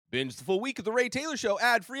Binge the full week of The Ray Taylor Show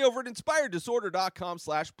ad-free over at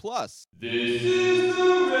inspireddisorder.com/plus. This is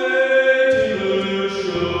The Ray Taylor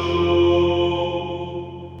Show.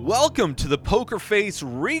 Welcome to the Poker Face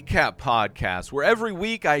Recap Podcast, where every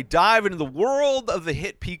week I dive into the world of the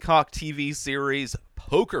hit Peacock TV series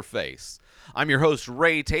Poker Face. I'm your host,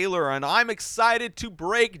 Ray Taylor, and I'm excited to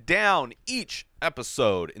break down each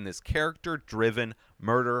episode in this character-driven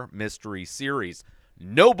murder mystery series.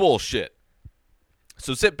 No bullshit.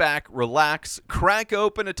 So sit back, relax, crack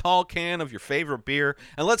open a tall can of your favorite beer,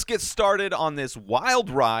 and let's get started on this wild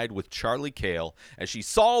ride with Charlie Cale as she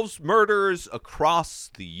solves murders across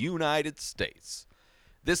the United States.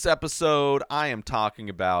 This episode, I am talking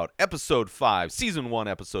about Episode 5, Season 1,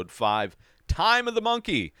 Episode 5, Time of the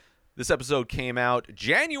Monkey. This episode came out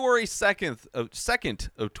January 2nd of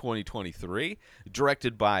 2023,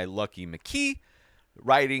 directed by Lucky McKee.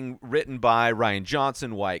 Written by Ryan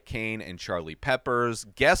Johnson, Wyatt Kane, and Charlie Peppers.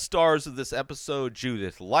 Guest stars of this episode: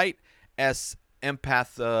 Judith Light, S.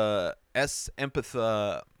 Empatha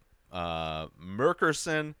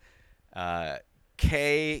Merkerson,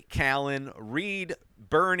 Kay Callan, Reed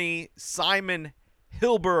Burney, Simon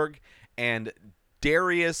Hilberg, and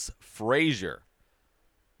Darius Frazier.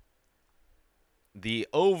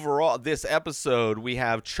 This episode, we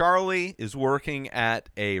have Charlie is working at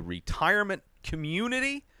a retirement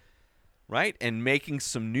community, right, and making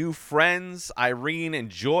some new friends. Irene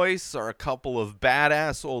and Joyce are a couple of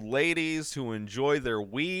badass old ladies who enjoy their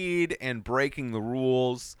weed and breaking the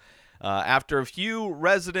rules. After a new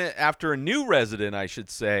resident, I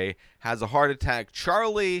should say, has a heart attack,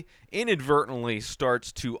 Charlie inadvertently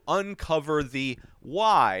starts to uncover the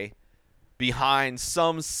why behind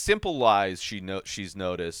some simple lies she's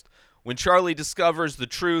noticed. When Charlie discovers the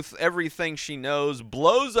truth, everything she knows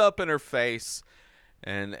blows up in her face,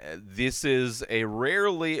 and this is a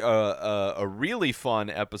really fun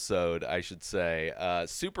episode, I should say.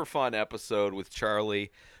 Super fun episode with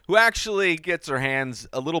Charlie, who actually gets her hands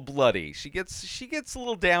a little bloody. She gets a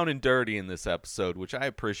little down and dirty in this episode, which I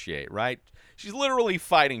appreciate. Right? She's literally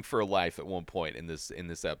fighting for her life at one point in this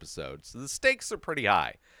episode, so the stakes are pretty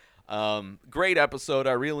high. Great episode.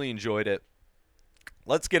 I really enjoyed it.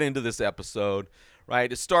 Let's get into this episode,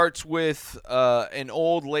 right? It starts with an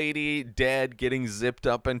old lady dead getting zipped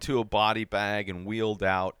up into a body bag and wheeled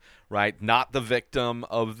out, right? Not the victim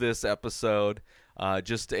of this episode,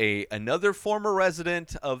 just another former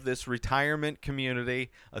resident of this retirement community,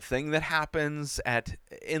 a thing that happens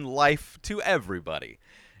in life to everybody,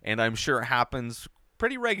 and I'm sure it happens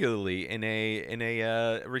pretty regularly in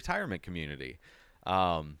a retirement community.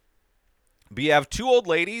 But you have two old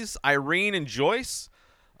ladies, Irene and Joyce.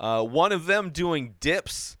 One of them doing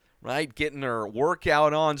dips, right? Getting her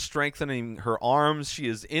workout on, strengthening her arms. She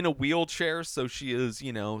is in a wheelchair, so she is,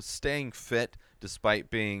 staying fit despite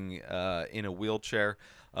being in a wheelchair.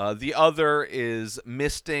 The other is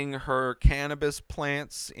misting her cannabis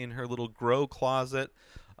plants in her little grow closet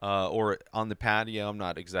or on the patio. I'm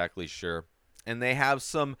not exactly sure. And they have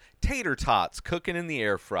some tater tots cooking in the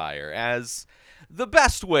air fryer as the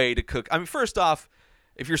best way to cook. I mean, first off,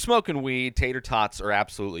 if you're smoking weed, tater tots are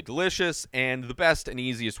absolutely delicious, and the best and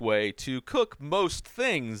easiest way to cook most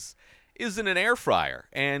things is in an air fryer.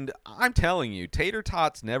 And I'm telling you, tater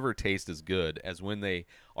tots never taste as good as when they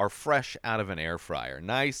are fresh out of an air fryer.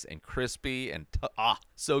 Nice and crispy and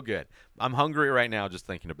so good. I'm hungry right now just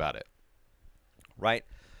thinking about it. Right?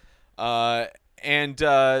 And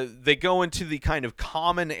they go into the kind of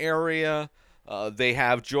common area. They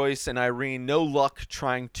have Joyce and Irene no luck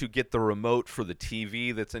trying to get the remote for the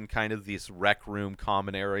TV that's in kind of this rec room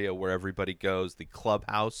common area where everybody goes, the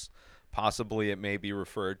clubhouse, possibly it may be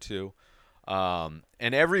referred to. And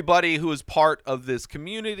everybody who is part of this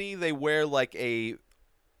community, they wear like a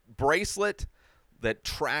bracelet that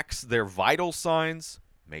tracks their vital signs.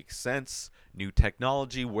 Makes sense. New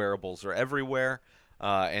technology, wearables are everywhere.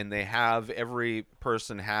 And every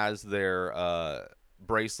person has their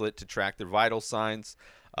bracelet to track their vital signs.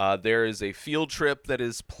 There is a field trip that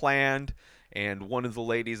is planned, and one of the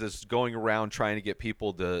ladies is going around trying to get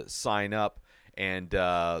people to sign up. And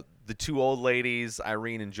the two old ladies,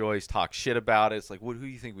 Irene and Joyce, talk shit about it. It's like, who do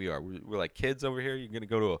you think we are? We're like kids over here? You're going to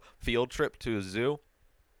go to a field trip to a zoo?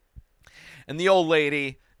 And the old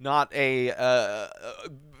lady, not very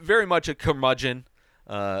much a curmudgeon,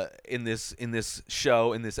 in this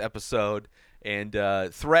episode, and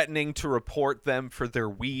threatening to report them for their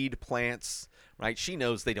weed plants, right? She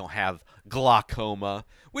knows they don't have glaucoma,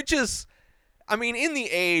 which is, I mean, in the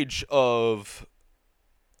age of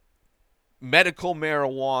medical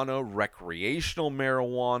marijuana, recreational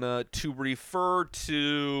marijuana, to refer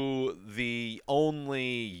to the only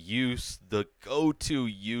use, the go-to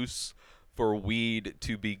use for weed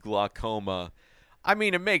to be glaucoma. I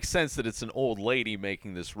mean, it makes sense that it's an old lady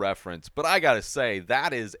making this reference, but I gotta say,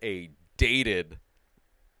 that is a dated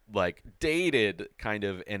kind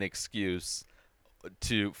of an excuse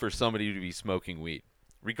for somebody to be smoking weed.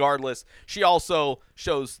 Regardless, she also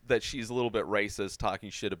shows that she's a little bit racist,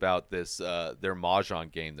 talking shit about this their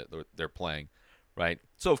mahjong game that they're playing, right?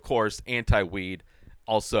 So of course, anti-weed,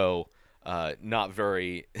 also not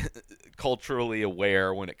very culturally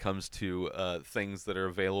aware when it comes to things that are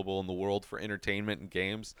available in the world for entertainment and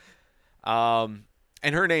games. And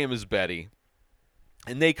her name is Betty,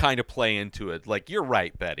 and they kind of play into it. Like, you're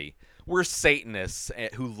right, Betty. We're Satanists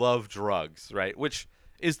who love drugs, right? Which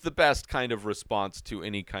is the best kind of response to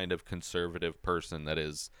any kind of conservative person that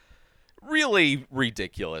is really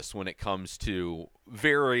ridiculous when it comes to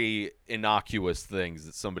very innocuous things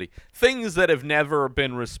that have never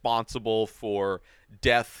been responsible for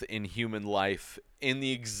death in human life in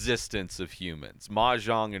the existence of humans.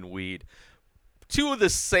 Mahjong and weed, two of the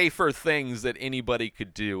safer things that anybody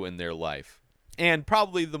could do in their life, and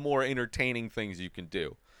probably the more entertaining things you can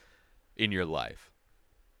do in your life.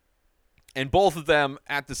 And both of them,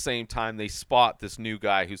 at the same time, they spot this new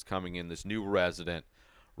guy who's coming in, this new resident,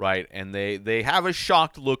 right? And they have a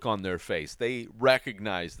shocked look on their face. They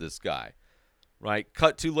recognize this guy, right?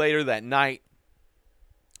 Cut to later that night,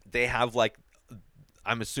 they have, like,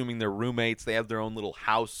 I'm assuming they're roommates. They have their own little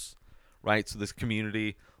house, right? So this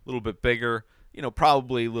community, a little bit bigger,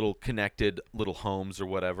 probably little connected little homes or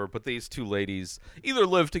whatever. But these two ladies either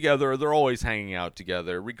live together or they're always hanging out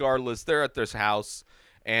together. Regardless, they're at this house,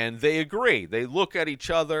 and they agree. They look at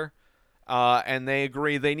each other, and they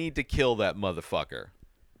agree they need to kill that motherfucker.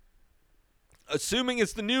 Assuming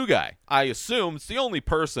it's the new guy. I assume it's the only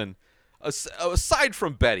person, aside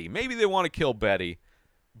from Betty. Maybe they want to kill Betty,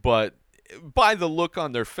 but by the look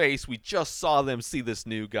on their face, we just saw them see this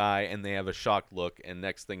new guy, and they have a shocked look, and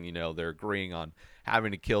next thing you know, they're agreeing on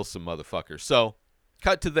having to kill some motherfuckers. So,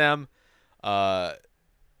 cut to them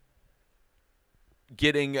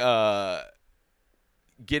getting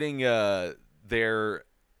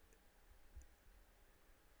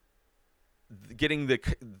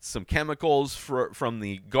some chemicals from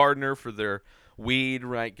the gardener for their weed,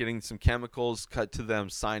 right? Getting some chemicals. Cut to them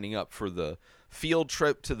signing up for the field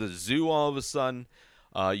trip to the zoo. All of a sudden,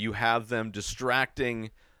 you have them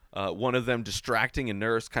distracting one of them distracting a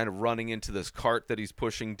nurse, kind of running into this cart that he's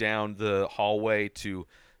pushing down the hallway to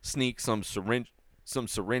sneak some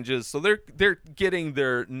syringes. So they're getting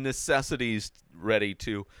their necessities ready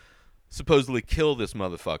to supposedly kill this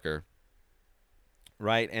motherfucker,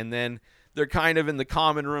 right? And then they're kind of in the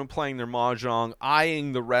common room playing their mahjong,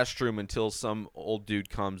 eyeing the restroom until some old dude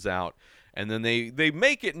comes out. And then they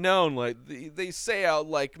make it known, like they say out,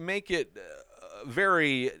 like, make it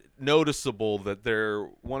very noticeable that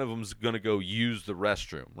one of them's going to go use the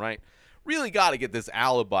restroom, right? Really got to get this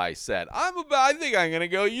alibi set. I think I'm going to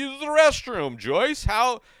go use the restroom, Joyce.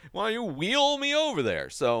 Why don't you wheel me over there?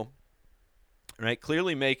 So, right,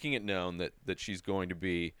 clearly making it known that she's going to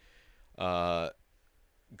be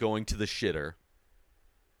going to the shitter.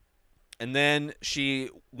 And then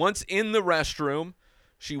once in the restroom,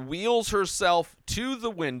 she wheels herself to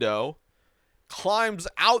the window, climbs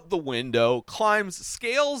out the window,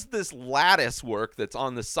 scales this lattice work that's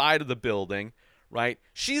on the side of the building, right?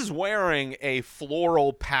 She's wearing a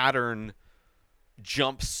floral pattern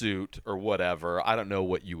jumpsuit or whatever. I don't know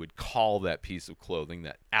what you would call that piece of clothing,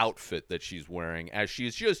 that outfit that she's wearing, as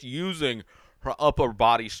she's just using her upper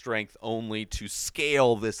body strength only to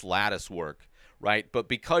scale this lattice work, right? But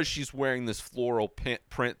because she's wearing this floral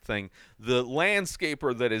print thing, the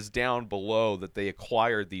landscaper that is down below that they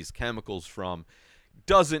acquired these chemicals from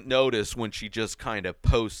doesn't notice when she just kind of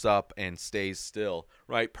posts up and stays still,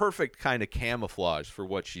 right? Perfect kind of camouflage for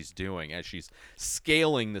what she's doing as she's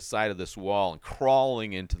scaling the side of this wall and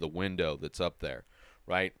crawling into the window that's up there,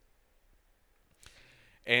 right?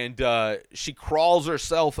 And she crawls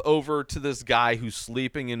herself over to this guy who's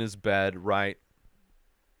sleeping in his bed, right?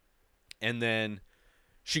 And then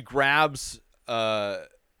she crawls to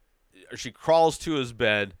his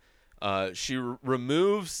bed. She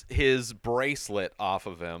removes his bracelet off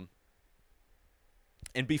of him.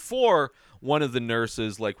 And before, one of the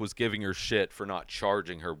nurses was giving her shit for not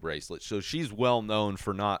charging her bracelet. So she's well known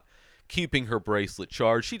for not keeping her bracelet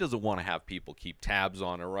charged. She doesn't want to have people keep tabs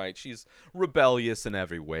on her, right? She's rebellious in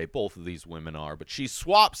every way. Both of these women are. But she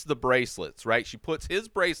swaps the bracelets, right? She puts his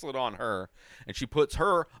bracelet on her, and she puts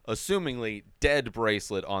her, assumingly, dead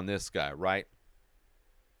bracelet on this guy, right?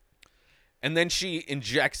 And then she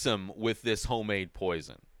injects him with this homemade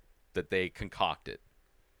poison that they concocted,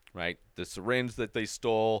 right? The syringe that they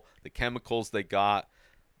stole, the chemicals they got,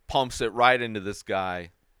 pumps it right into this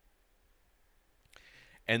guy.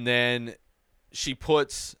 And then she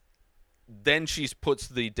puts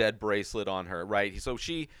the dead bracelet on her, right? So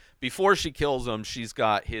before she kills him, she's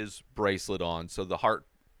got his bracelet on, so the heart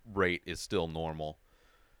rate is still normal.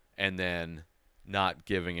 And then not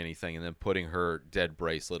giving anything, and then putting her dead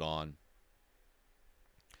bracelet on.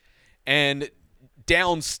 And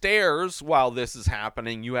downstairs, while this is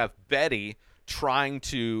happening, you have Betty trying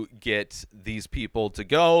to get these people to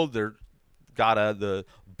go. The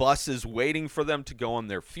bus is waiting for them to go on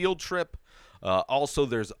their field trip. Also,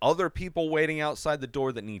 there's other people waiting outside the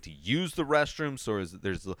door that need to use the restroom. So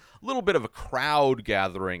there's a little bit of a crowd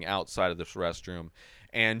gathering outside of this restroom.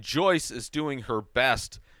 And Joyce is doing her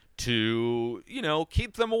best to,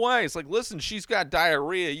 keep them away. It's like, listen, she's got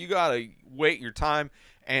diarrhea. You got to wait your time.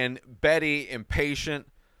 And Betty, impatient,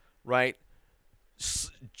 right,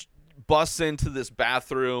 busts into this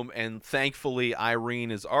bathroom, and thankfully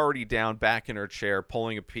Irene is already down back in her chair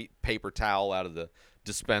pulling a paper towel out of the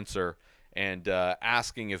dispenser and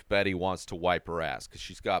asking if Betty wants to wipe her ass because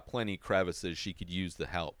she's got plenty of crevices. She could use the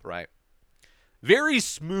help, right? Very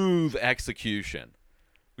smooth execution,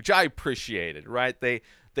 which I appreciated, right?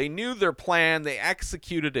 They knew their plan. They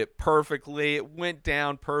executed it perfectly. It went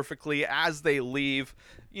down perfectly. As they leave,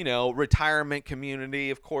 retirement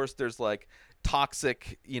community, of course, there's like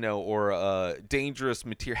toxic, or dangerous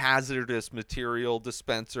hazardous material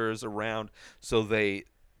dispensers around. So they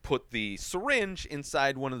put the syringe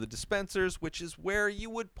inside one of the dispensers, which is where you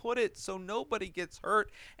would put it so nobody gets hurt,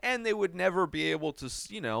 and they would never be able to,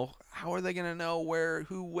 how are they going to know where,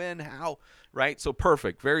 who, when, how, right? So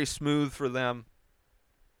perfect. Very smooth for them.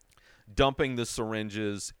 Dumping the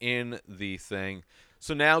syringes in the thing.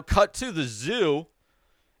 So now cut to the zoo,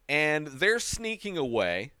 and they're sneaking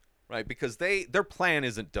away, right? Because their plan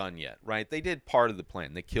isn't done yet, right? They did part of the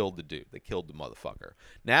plan. They killed the dude. They killed the motherfucker.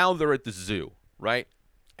 Now they're at the zoo, right?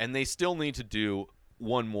 And they still need to do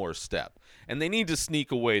one more step. And they need to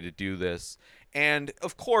sneak away to do this. And,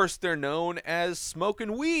 of course, they're known as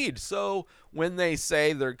smoking weed. So when they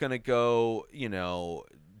say they're going to go,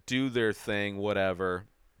 do their thing, whatever,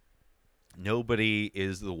 nobody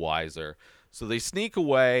is the wiser. So they sneak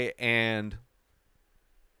away, and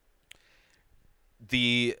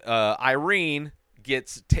the Irene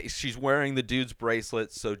she's wearing the dude's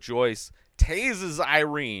bracelet, so Joyce tases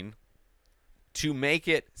Irene to make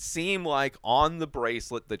it seem like on the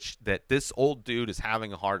bracelet that this old dude is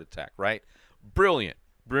having a heart attack, right? Brilliant.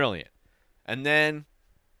 And then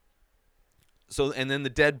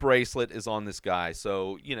the dead bracelet is on this guy.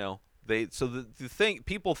 So,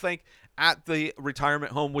 people think at the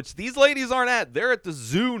retirement home, which these ladies aren't at, they're at the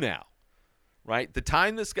zoo now, right? The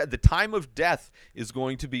time of death is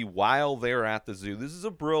going to be while they're at the zoo. This is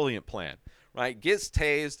a brilliant plan, right? Gets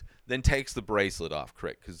tased, then takes the bracelet off,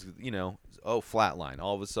 Crick, because, flatline.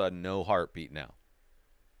 All of a sudden, no heartbeat now.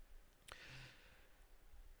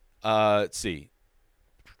 Let's see.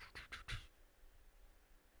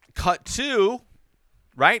 Cut to,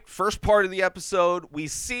 right? First part of the episode, we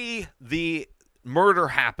see the murder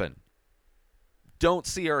happen. Don't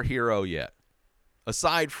see our hero yet.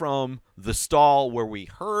 Aside from the stall where we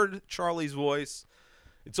heard Charlie's voice,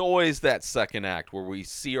 it's always that second act where we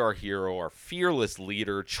see our hero, our fearless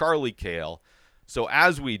leader, Charlie Cale. So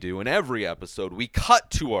as we do in every episode, we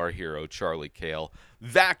cut to our hero, Charlie Cale,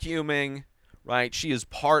 vacuuming, right? She is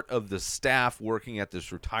part of the staff working at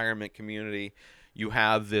this retirement community. You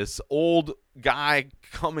have this old guy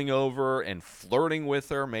coming over and flirting with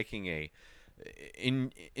her, making a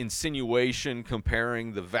insinuation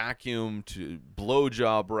comparing the vacuum to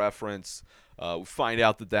blowjob reference. We find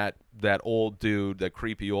out that old dude, that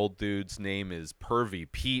creepy old dude's name is Pervy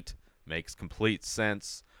Pete. Makes complete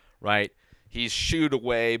sense, right? He's shooed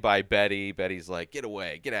away by Betty. Betty's like, get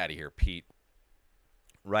away, get out of here, Pete.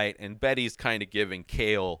 Right? And Betty's kind of giving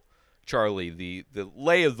Charlie, the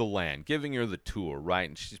lay of the land, giving her the tour, right?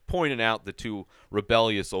 And she's pointing out the two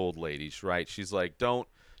rebellious old ladies, right? She's like, don't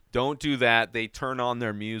do that. They turn on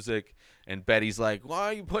their music, and Betty's like, why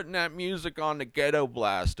are you putting that music on the ghetto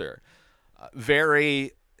blaster?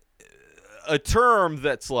 A term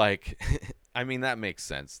that's like, I mean, that makes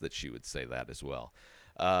sense that she would say that as well.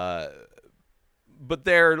 But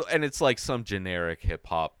it's like some generic hip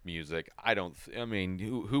hop music.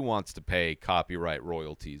 Who wants to pay copyright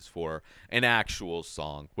royalties for an actual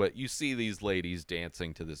song? But you see these ladies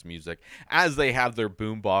dancing to this music as they have their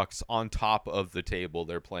boombox on top of the table.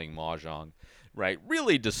 They're playing mahjong, right?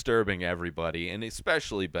 Really disturbing everybody, and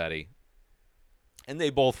especially Betty. And they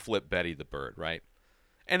both flip Betty the bird, right?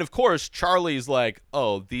 And of course, Charlie's like,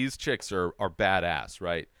 "Oh, these chicks are badass,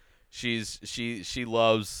 right? She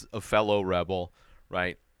loves a fellow rebel,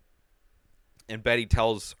 right?" And Betty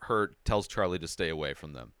tells Charlie to stay away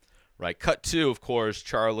from them, right? Cut to, of course,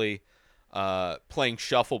 Charlie playing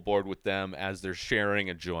shuffleboard with them as they're sharing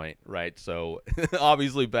a joint, right? So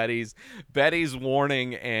obviously Betty's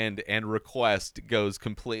warning and request goes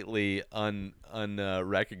completely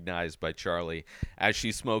unrecognized by Charlie as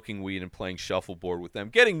she's smoking weed and playing shuffleboard with them,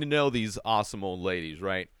 getting to know these awesome old ladies,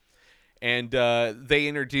 right? And they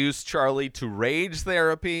introduce Charlie to rage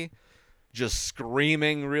therapy, just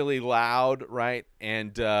screaming really loud, right?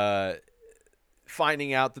 And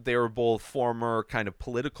finding out that they were both former kind of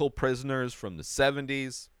political prisoners from the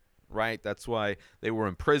 70s, right? That's why they were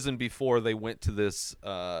in prison before they went to this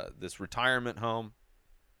retirement home,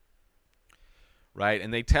 right?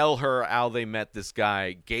 And they tell her how they met this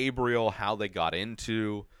guy, Gabriel, how they got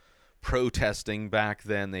into protesting back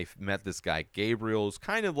then. They met this guy, Gabriel, who's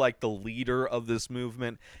kind of like the leader of this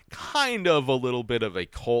movement, kind of a little bit of a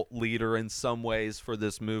cult leader in some ways for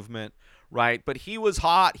this movement, right? But he was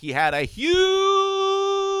hot. He had a huge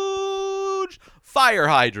fire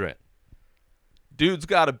hydrant. Dude's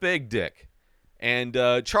got a big dick. And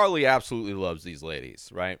Charlie absolutely loves these ladies,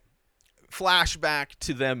 right? Flashback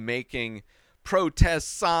to them making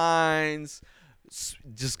protest signs,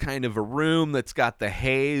 just kind of a room that's got the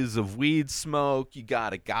haze of weed smoke. You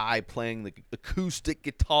got a guy playing the acoustic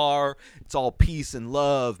guitar. It's all peace and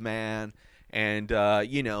love, man. And,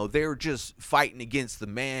 they're just fighting against the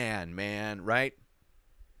man, right?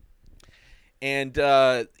 And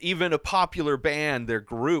even a popular band, their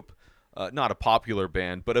group, not a popular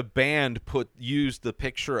band, but a band used the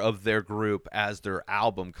picture of their group as their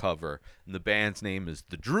album cover. And the band's name is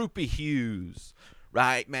the Droopy Hues.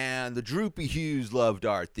 Right, man? The Droopy Hues loved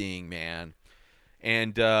our thing, man.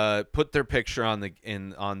 And put their picture on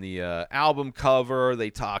the album cover. They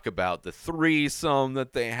talk about the threesome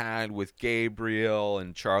that they had with Gabriel,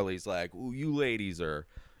 and Charlie's like, "Ooh, you ladies are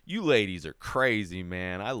crazy,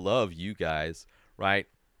 man. I love you guys," right?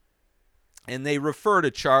 And they refer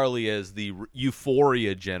to Charlie as the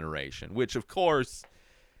Euphoria generation, which of course,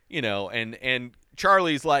 and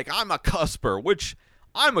Charlie's like, "I'm a cusper," which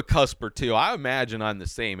I'm a cusper too. I imagine I'm the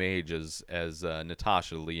same age as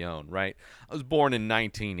Natasha Lyonne, right? I was born in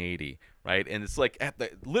 1980, right? And it's like at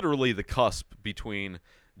literally the cusp between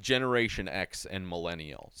Generation X and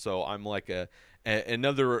Millennial. So I'm like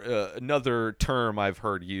another term I've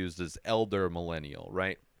heard used is elder millennial,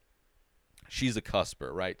 right? She's a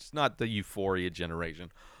cusper, right? It's not the Euphoria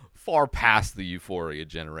generation. Far past the Euphoria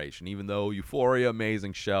generation, even though Euphoria,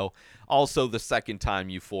 amazing show. Also, the second time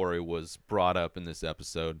Euphoria was brought up in this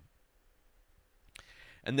episode.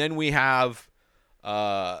 And then we have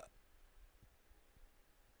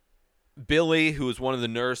Billy, who is one of the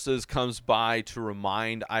nurses, comes by to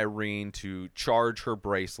remind Irene to charge her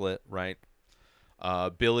bracelet, right?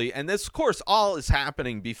 Billy, and this, of course, all is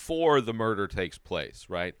happening before the murder takes place,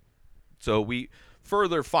 right? So we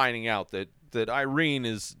further finding out that Irene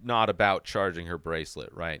is not about charging her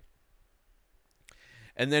bracelet, right?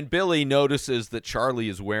 And then Billy notices that Charlie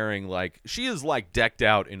is wearing, she is decked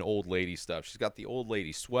out in old lady stuff. She's got the old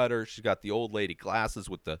lady sweater. She's got the old lady glasses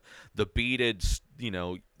with the beaded,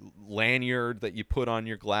 lanyard that you put on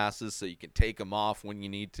your glasses so you can take them off when you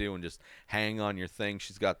need to and just hang on your thing.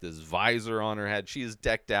 She's got this visor on her head. She is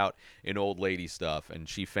decked out in old lady stuff, and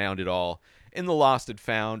she found it all in the Lost and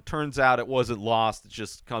Found. Turns out it wasn't lost. It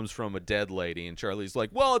just comes from a dead lady. And Charlie's like,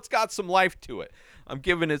 well, it's got some life to it. I'm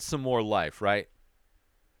giving it some more life, right?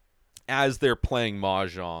 As they're playing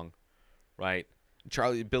Mahjong, right?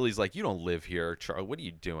 Billy's like, you don't live here, Charlie. What are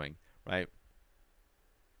you doing, right?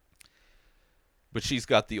 But she's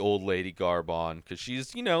got the old lady garb on because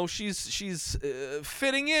she's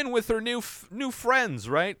fitting in with her new friends,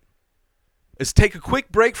 right? Let's take a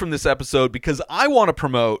quick break from this episode because I want to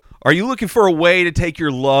promote. Are you looking for a way to take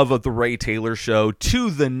your love of The Ray Taylor Show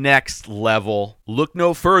to the next level? Look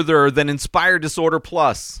no further than Inspired Disorder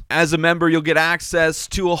Plus. As a member, you'll get access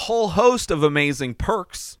to a whole host of amazing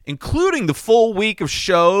perks, including the full week of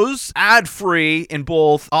shows, ad-free in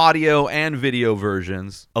both audio and video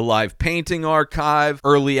versions, a live painting archive,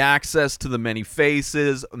 early access to the many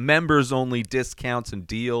faces, members-only discounts and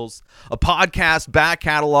deals, a podcast back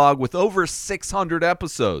catalog with over 600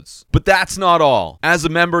 episodes. But that's not all. As a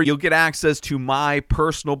member, you'll get access to my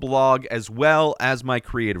personal blog as well as my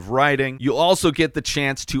creative writing. You'll also get the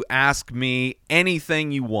chance to ask me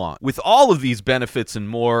anything you want. With all of these benefits and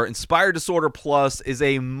more, Inspired Disorder Plus is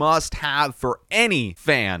a must-have for any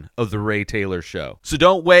fan of The Ray Taylor Show. So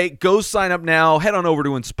don't wait. Go sign up now. Head on over to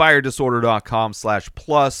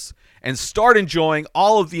inspireddisorder.com/plus and start enjoying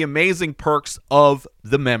all of the amazing perks of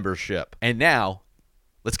the membership. And now,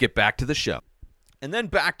 let's get back to the show. And then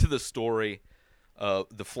back to the story,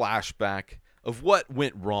 the flashback of what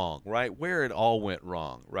went wrong, right? Where it all went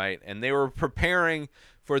wrong, right? And they were preparing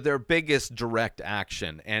for their biggest direct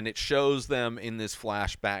action. And it shows them in this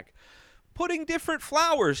flashback putting different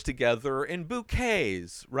flowers together in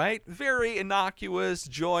bouquets, right? Very innocuous,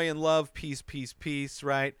 joy and love, peace, peace, peace,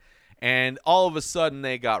 right? And all of a sudden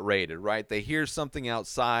they got raided, right? They hear something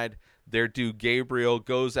outside. Their dude Gabriel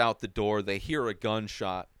goes out the door. They hear a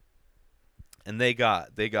gunshot, and they got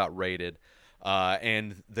raided.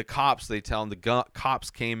 And the cops, they tell them the cops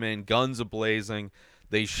came in, guns a-blazing.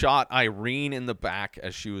 They shot Irene in the back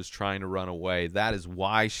as she was trying to run away. That is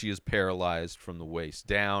why she is paralyzed from the waist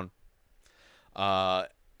down.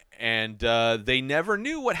 And they never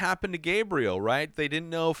knew what happened to Gabriel, right? They didn't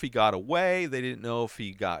know if he got away. They didn't know if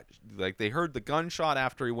he got, like, they heard the gunshot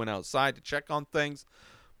after he went outside to check on things,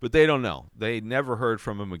 but they don't know. They never heard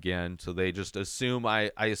from him again, so they just assume,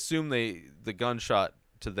 I assume the gunshot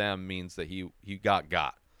to them means that he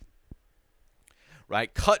got.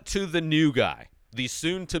 Right? Cut to the new guy, the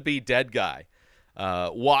soon-to-be dead guy,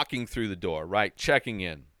 walking through the door, right? Checking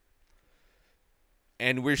in.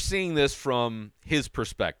 And we're seeing this from his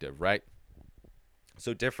perspective, right?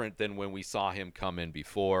 So different than when we saw him come in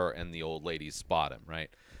before and the old ladies spot him, right?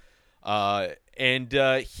 And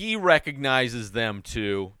he recognizes them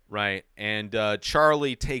too, right? And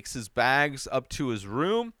Charlie takes his bags up to his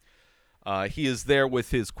room. He is there with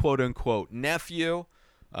his quote-unquote nephew.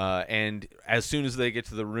 And as soon as they get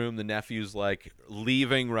to the room, the nephew's like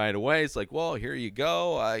leaving right away. It's like, well, here you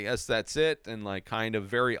go. I guess that's it. And like kind of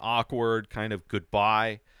very awkward, kind of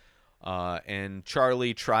goodbye. And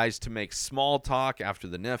Charlie tries to make small talk after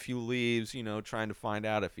the nephew leaves, trying to find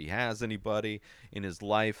out if he has anybody in his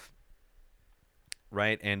life.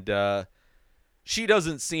 Right. And she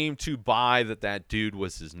doesn't seem to buy that dude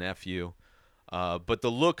was his nephew. But the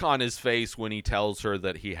look on his face when he tells her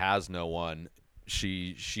that he has no one,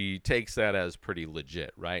 she takes that as pretty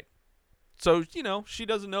legit, right? So, she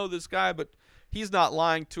doesn't know this guy, but he's not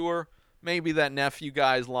lying to her. Maybe that nephew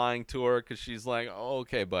guy's lying to her because she's like, oh,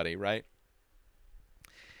 okay, buddy, right?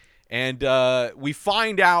 And we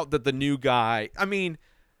find out that the new guy,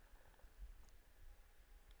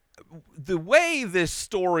 the way this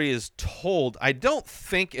story is told, I don't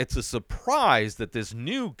think it's a surprise that this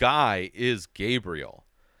new guy is Gabriel.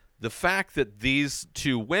 The fact that these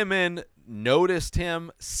two women noticed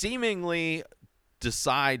him, seemingly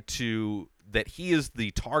decide that he is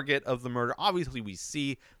the target of the murder. Obviously, we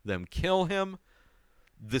see them kill him.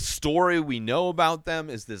 The story we know about them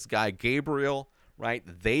is this guy Gabriel, right?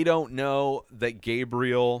 They don't know that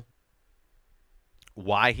Gabriel,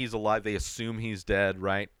 why he's alive. They assume he's dead,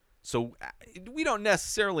 right? So we don't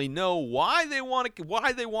necessarily know why they want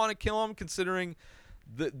to kill him, considering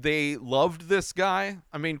they loved this guy.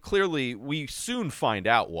 Clearly, we soon find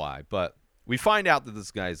out why, but we find out that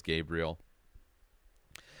this guy is Gabriel.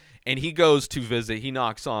 And he goes to visit. He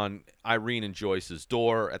knocks on Irene and Joyce's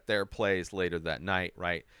door at their place later that night,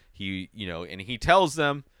 right? And he tells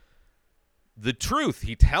them the truth.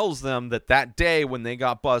 He tells them that day when they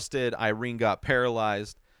got busted, Irene got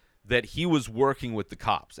paralyzed, that he was working with the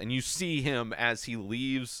cops. And you see him as he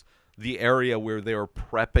leaves the area where they were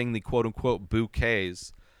prepping the quote-unquote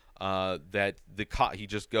bouquets, that he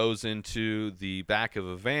just goes into the back of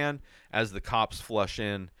a van as the cops flush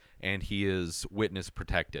in, and he is witness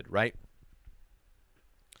protected, right?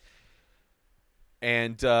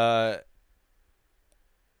 And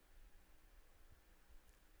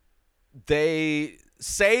they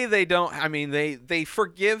say they don't, they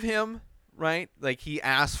forgive him, right? Like, he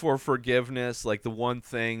asks for forgiveness. Like, the one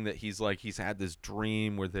thing that he's had this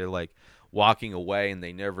dream where they're like walking away and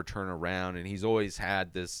they never turn around, and he's always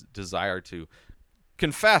had this desire to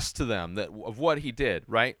confess to them of what he did,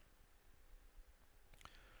 right?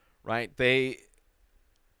 Right? They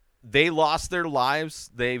lost their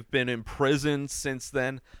lives. They've been in prison since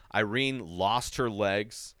then. Irene lost her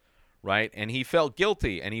legs, right? And he felt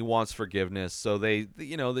guilty and he wants forgiveness. So they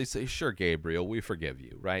say, sure, Gabriel, we forgive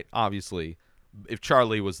you, right? Obviously, if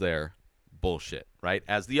Charlie was there, bullshit, right?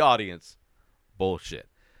 As the audience, bullshit.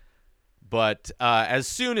 But as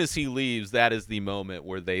soon as he leaves, that is the moment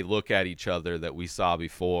where they look at each other that we saw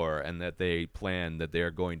before, and that they plan that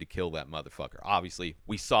they're going to kill that motherfucker. Obviously,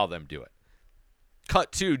 we saw them do it.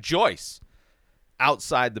 Cut to Joyce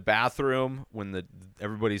outside the bathroom when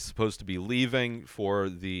everybody's supposed to be leaving for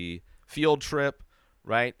the field trip,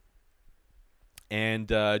 right? And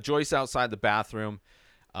Joyce outside the bathroom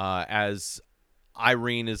as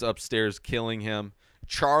Irene is upstairs killing him.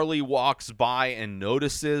 Charlie walks by and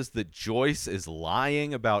notices that Joyce is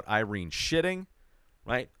lying about Irene shitting,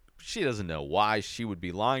 right? She doesn't know why she would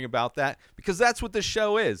be lying about that, because that's what the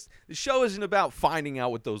show is. The show isn't about finding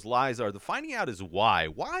out what those lies are. The finding out is why.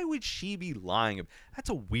 Why would she be lying? That's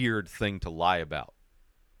a weird thing to lie about.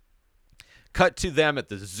 Cut to them at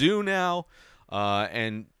the zoo now,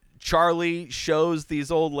 and Charlie shows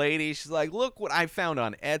these old ladies. She's like, look what I found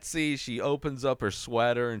on Etsy. She opens up her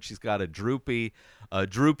sweater, and she's got a Droopy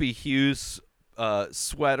Hughes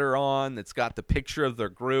sweater on that's got the picture of their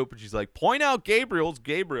group. And she's like, point out Gabriel's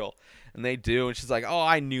Gabriel. And they do. And she's like, oh,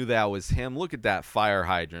 I knew that was him. Look at that fire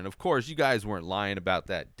hydrant. Of course, you guys weren't lying about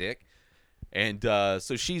that dick. And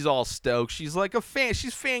so she's all stoked. She's like a fan.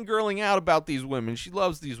 She's fangirling out about these women. She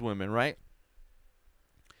loves these women, right?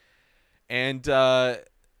 And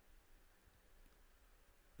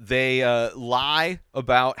they lie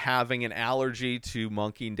about having an allergy to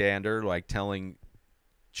monkey dander, like telling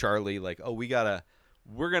Charlie, like, oh,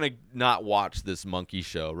 we're going to not watch this monkey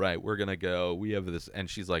show, right? We're going to go, we have this. And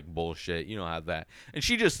she's like, bullshit, you don't have that. And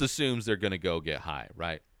she just assumes they're going to go get high,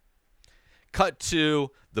 right? Cut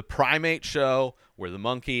to the primate show where the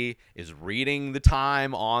monkey is reading the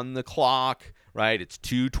time on the clock, right? It's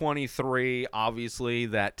 2:23. Obviously,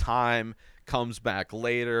 that time comes back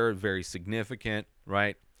later, very significant,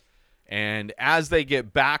 right? And as they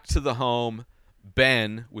get back to the home,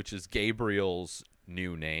 Ben, which is Gabriel's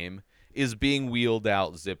new name, is being wheeled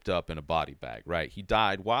out, zipped up in a body bag, right? He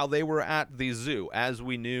died while they were at the zoo, as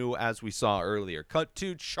we knew, as we saw earlier. Cut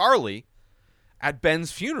to Charlie at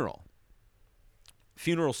Ben's funeral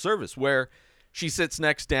service, where she sits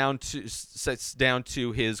down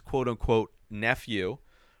to his quote-unquote nephew,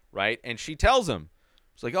 right? And she tells him,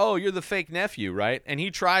 it's like, oh, you're the fake nephew, right? And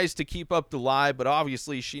he tries to keep up the lie, but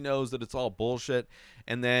obviously she knows that it's all bullshit.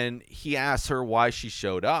 And then he asks her why she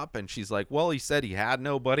showed up, and she's like, well, he said he had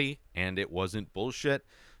nobody, and it wasn't bullshit.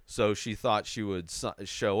 So she thought she would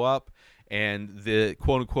show up. And the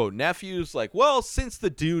quote-unquote nephew's like, well, since the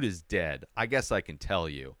dude is dead, I guess I can tell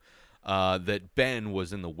you that Ben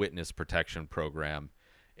was in the witness protection program.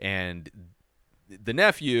 And the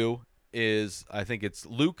nephew is, I think it's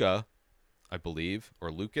Luca, I believe,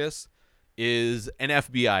 or Lucas, is an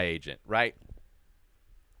FBI agent, right?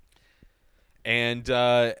 And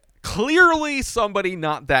clearly somebody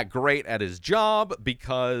not that great at his job,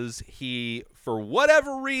 because he, for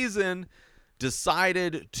whatever reason,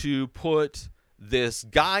 decided to put this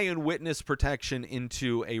guy in witness protection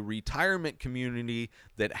into a retirement community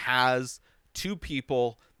that has two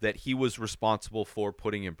people that he was responsible for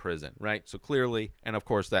putting in prison, right? So clearly, and of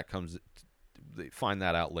course that comes, they find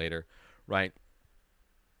that out later, right?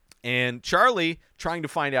 And Charlie trying to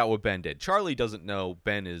find out what Ben did. Charlie doesn't know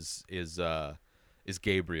Ben is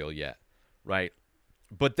Gabriel yet, right?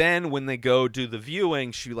 But then when they go do the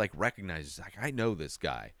viewing, she like recognizes, like, I know this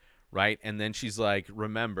guy, right? And then she's like,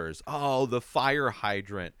 remembers, oh, the fire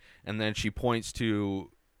hydrant. And then she points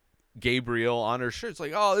to Gabriel on her shirt. It's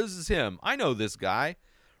like, oh, this is him. I know this guy,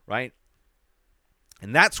 right?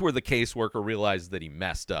 And that's where the caseworker realized that he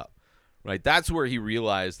messed up, right? That's where he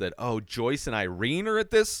realized that, oh, Joyce and Irene are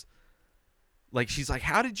at this. Like, she's like,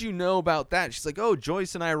 how did you know about that? She's like, oh,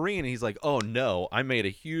 Joyce and Irene. And he's like, oh, no, I made a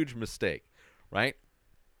huge mistake, right?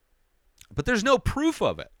 But there's no proof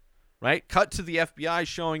of it, right? Cut to the FBI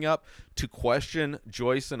showing up to question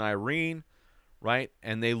Joyce and Irene, right?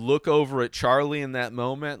 And they look over at Charlie in that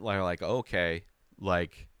moment, like, okay,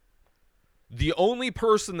 like, the only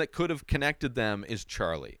person that could have connected them is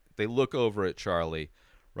Charlie. They look over at Charlie,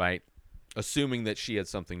 right? Assuming that she had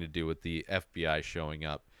something to do with the FBI showing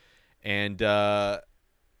up. And as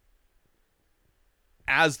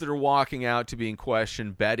they're walking out to being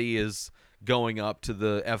questioned, Betty is going up to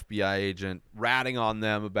the FBI agent, ratting on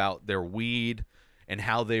them about their weed and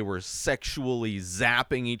how they were sexually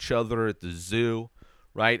zapping each other at the zoo,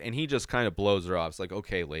 right? And he just kind of blows her off. It's like,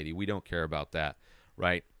 okay, lady, we don't care about that,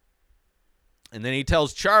 right? And then he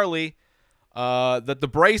tells Charlie that the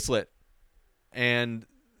bracelet and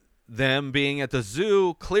them being at the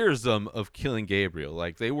zoo clears them of killing Gabriel.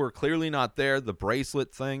 Like, they were clearly not there. The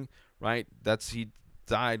bracelet thing, right? He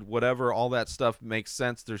died, whatever, all that stuff makes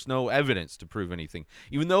sense. There's no evidence to prove anything.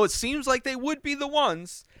 Even though it seems like they would be the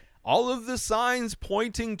ones, All of the signs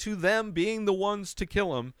pointing to them being the ones to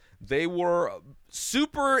kill him. They were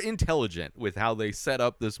super intelligent with how they set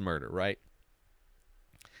up this murder, right?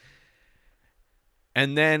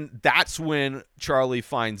 And then that's when Charlie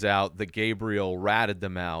finds out that Gabriel ratted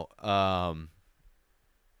them out,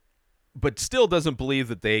 but still doesn't believe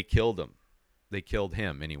that they killed him. They killed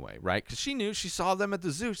him anyway, right? Because she saw them at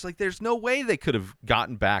the zoo. She's like, there's no way they could have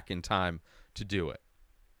gotten back in time to do it.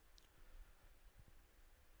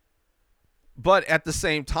 But at the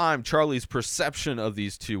same time, Charlie's perception of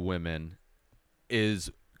these two women is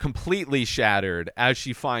completely shattered as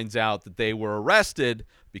she finds out that they were arrested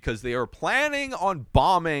because they are planning on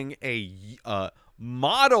bombing a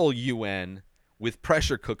model UN with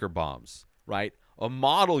pressure cooker bombs, right? A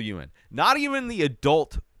model UN. Not even the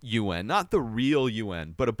adult UN, not the real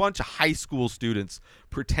UN, but a bunch of high school students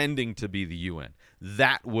pretending to be the UN.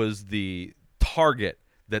 That was the target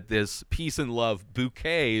that this peace and love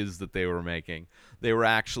bouquets that they were making. They were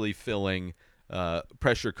actually filling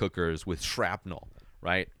pressure cookers with shrapnel,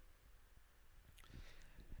 right?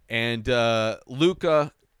 And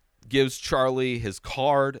Luca gives Charlie his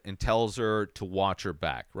card and tells her to watch her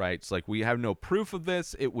back, right? It's like, we have no proof of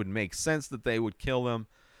this. It would make sense that they would kill him.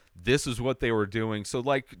 This is what they were doing. So,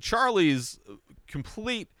 like, Charlie's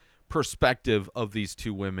complete perspective of these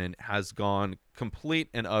two women has gone complete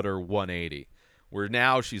and utter 180, where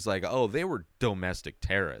now she's like, oh, they were domestic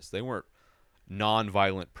terrorists. They weren't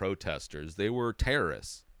nonviolent protesters. They were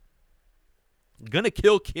terrorists. Gonna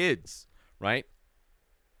kill kids, right?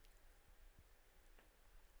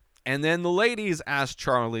 And then the ladies ask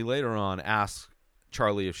Charlie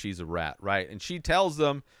if she's a rat, right? And she tells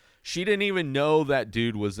them she didn't even know that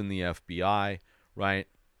dude was in the FBI, right?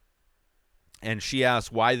 And she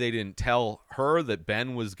asks why they didn't tell her that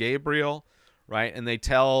Ben was Gabriel, right? And they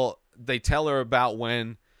tell her about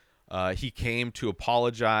when he came to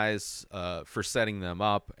apologize for setting them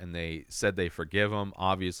up, and they said they forgive him.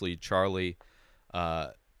 Obviously, Charlie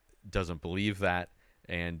doesn't believe that.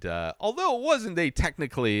 And although it wasn't, they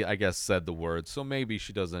technically, I guess, said the words, so maybe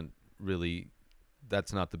she doesn't really,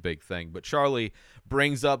 that's not the big thing. But Charlie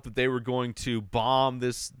brings up that they were going to bomb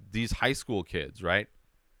these high school kids, right?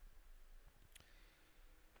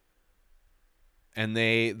 And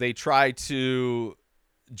they try to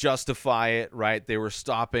justify it, right? They were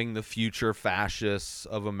stopping the future fascists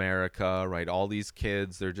of America, right? All these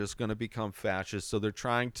kids, they're just going to become fascists, so they're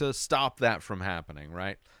trying to stop that from happening,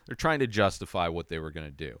 right? They're trying to justify what they were going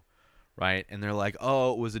to do, right? And they're like,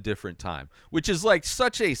 oh, it was a different time, which is like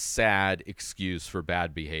such a sad excuse for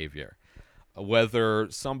bad behavior. Whether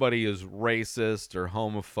somebody is racist or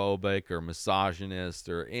homophobic or misogynist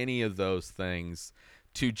or any of those things,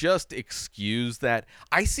 to just excuse that.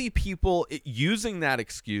 I see people using that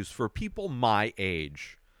excuse for people my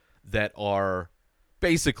age that are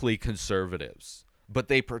basically conservatives, but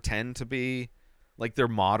they pretend to be, like, they're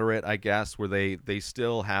moderate, I guess, where they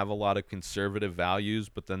still have a lot of conservative values,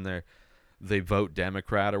 but then they vote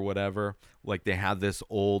Democrat or whatever. Like, they have this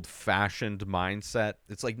old-fashioned mindset.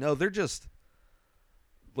 It's like, no, they're just,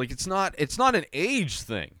 like, it's not an age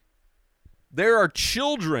thing. There are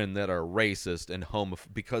children that are racist and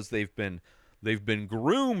homophobic because they've been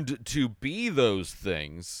groomed to be those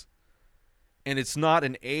things, and it's not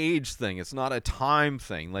an age thing. It's not a time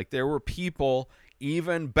thing. Like, there were people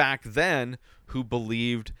even back then who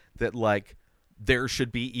believed that, like, there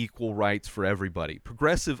should be equal rights for everybody.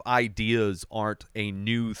 Progressive ideas aren't a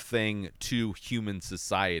new thing to human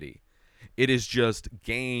society. It is just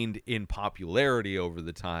gained in popularity over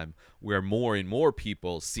the time, where more and more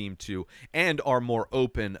people seem to and are more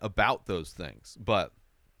open about those things. But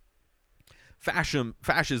fascism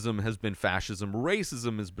has been fascism.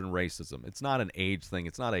 Racism has been racism. It's not an age thing.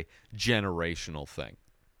 It's not a generational thing.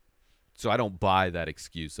 So I don't buy that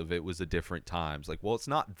excuse of it was a different times. Like, well, it's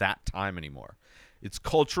not that time anymore. It's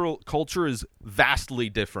cultural. Culture is vastly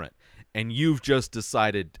different, and you've just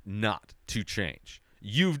decided not to change.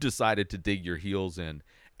 You've decided to dig your heels in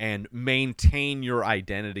and maintain your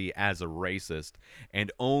identity as a racist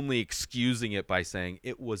and only excusing it by saying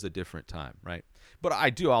it was a different time, right? But I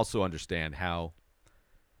do also understand how,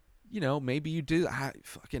 maybe you do.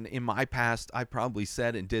 In my past, I probably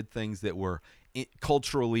said and did things that were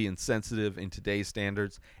culturally insensitive in today's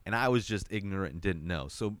standards, and I was just ignorant and didn't know.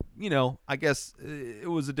 So, I guess it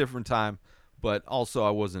was a different time, but also I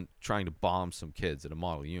wasn't trying to bomb some kids at a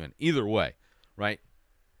model UN. Either way, right?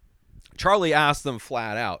 Charlie asked them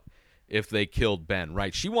flat out if they killed Ben,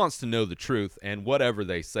 right? She wants to know the truth, and whatever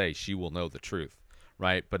they say, she will know the truth,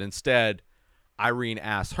 right? But instead, Irene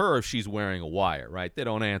asks her if she's wearing a wire, right? They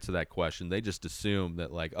don't answer that question. They just assume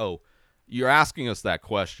that, like, oh, you're asking us that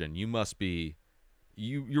question. You must be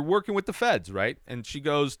you're working with the feds, right? And she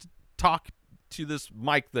goes to talk to this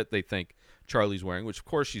mic that they think Charlie's wearing, which of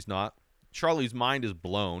course she's not. Charlie's mind is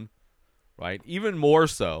blown, right? Even more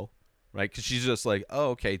so, right? Because she's just like,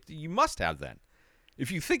 oh, okay, you must have then.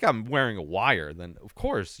 If you think I'm wearing a wire, then of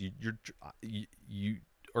course you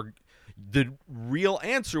or the real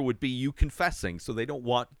answer would be you confessing. So they don't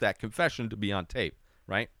want that confession to be on tape,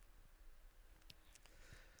 right?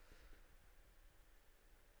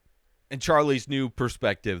 And Charlie's new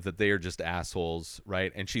perspective that they are just assholes,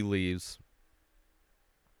 right? And she leaves.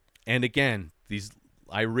 And again, these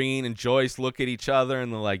Irene and Joyce look at each other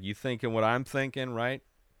and they're like, "You thinking what I'm thinking, right?"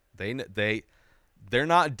 They're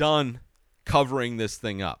not done covering this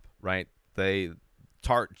thing up, right?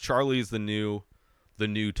 Charlie's the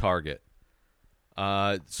new target.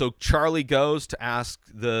 So Charlie goes to ask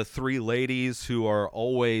the three ladies who are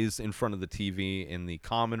always in front of the TV in the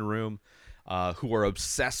common room, who are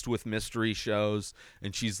obsessed with mystery shows,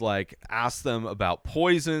 and she's like, ask them about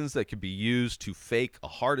poisons that could be used to fake a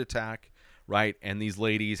heart attack, right? And these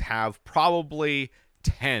ladies have probably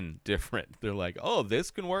 10 different. They're like, oh, this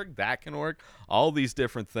can work, that can work, all these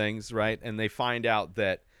different things, right? And they find out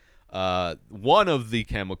that one of the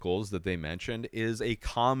chemicals that they mentioned is a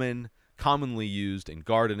commonly used in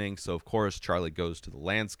gardening. So of course Charlie goes to the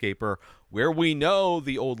landscaper where we know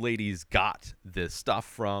the old ladies got this stuff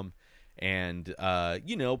from, and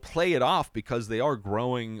play it off because they are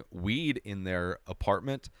growing weed in their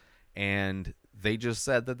apartment, and they just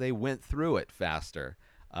said that they went through it faster.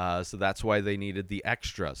 So that's why they needed the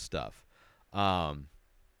extra stuff. So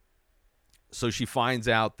she finds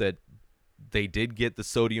out that they did get the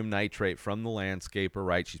sodium nitrate from the landscaper,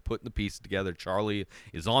 right? She's putting the pieces together. Charlie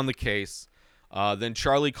is on the case. Then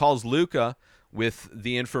Charlie calls Luca with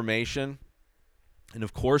the information. And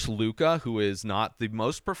of course, Luca, who is not the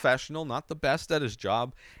most professional, not the best at his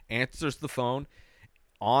job, answers the phone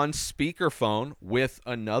on speakerphone with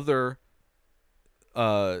another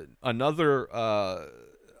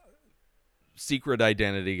secret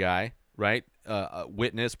identity guy, right?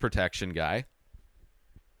 Witness protection guy.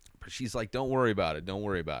 But she's like, don't worry about it,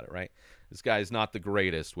 right? This guy's not the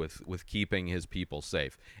greatest with keeping his people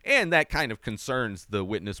safe. And that kind of concerns the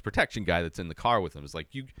witness protection guy that's in the car with him. It's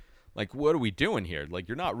like, what are we doing here? Like,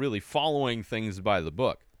 you're not really following things by the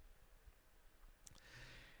book.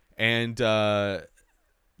 And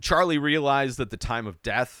Charlie realized that the time of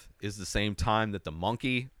death is the same time that the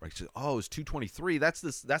monkey, right? So, oh, it's 2:23. That's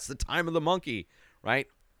the time of the monkey, right?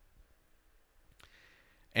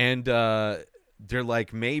 And they're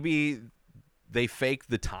like, maybe they faked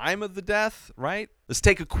the time of the death, right? Let's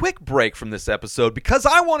take a quick break from this episode because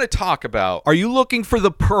I want to talk about, are you looking for the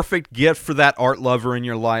perfect gift for that art lover in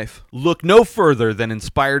your life? Look no further than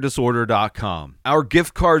InspiredDisorder.com. Our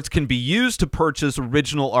gift cards can be used to purchase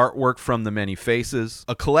original artwork from The Many Faces,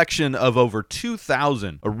 a collection of over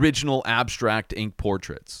 2,000 original abstract ink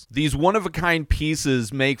portraits. These one-of-a-kind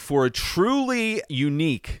pieces make for a truly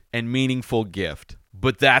unique and meaningful gift.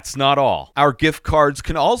 But that's not all. Our gift cards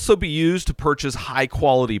can also be used to purchase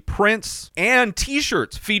high-quality prints and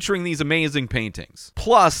t-shirts featuring these amazing paintings.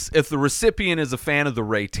 Plus, if the recipient is a fan of The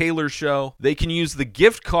Ray Taylor Show, they can use the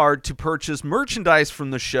gift card to purchase merchandise from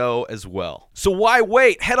the show as well. So why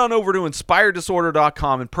wait? Head on over to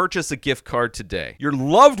InspiredDisorder.com and purchase a gift card today. Your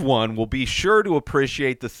loved one will be sure to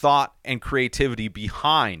appreciate the thought and creativity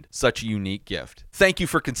behind such a unique gift. Thank you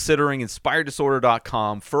for considering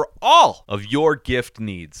InspiredDisorder.com for all of your gift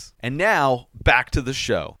needs. And now, back to the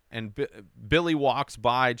show. And Billy walks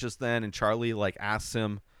by just then, and Charlie asks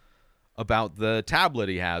him about the tablet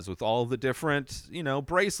he has with all the different,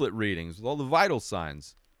 bracelet readings, with all the vital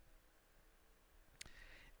signs.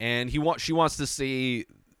 And she wants to see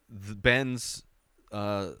Ben's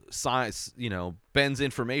size, Ben's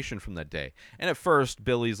information from that day. And at first,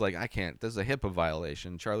 Billy's like, I can't. This is a HIPAA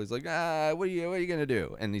violation. Charlie's like, what are you gonna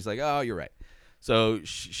do? And he's like, oh, you're right. So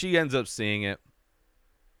she ends up seeing it,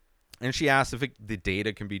 and she asks if the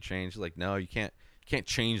data can be changed. She's like, no, you can't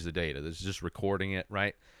change the data. This is just recording it,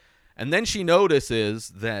 right? And then she notices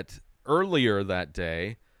that earlier that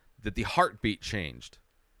day that the heartbeat changed.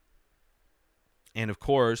 And of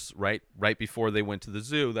course, right before they went to the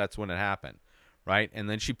zoo, that's when it happened, right? And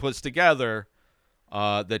then she puts together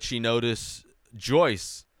that she noticed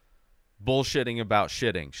Joyce bullshitting about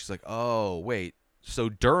shitting. She's like, oh, wait. So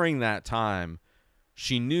during that time,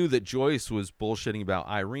 she knew that Joyce was bullshitting about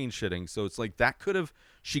Irene shitting. So it's like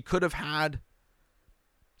she could have had.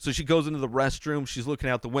 So she goes into the restroom. She's looking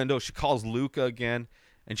out the window. She calls Luca again,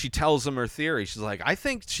 and she tells him her theory. She's like, I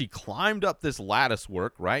think she climbed up this lattice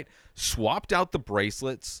work, right? Swapped out the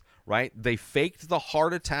bracelets, right? They faked the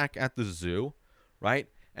heart attack at the zoo, right?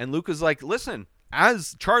 And Luca's like, listen,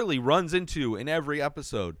 as Charlie runs into in every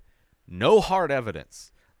episode, no hard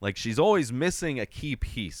evidence. Like, she's always missing a key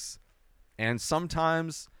piece. And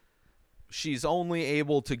sometimes she's only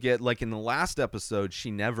able to get, like in the last episode, she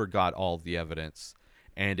never got all the evidence.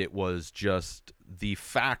 And it was just the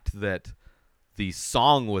fact that the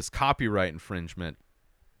song was copyright infringement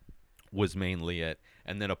was mainly it.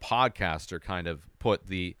 And then a podcaster kind of put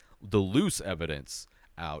the loose evidence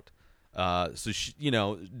out. So, she,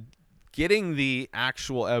 getting the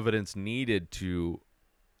actual evidence needed to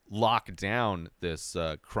lock down this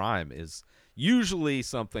crime is usually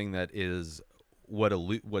something that is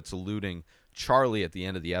what's eluding Charlie at the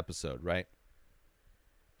end of the episode, right?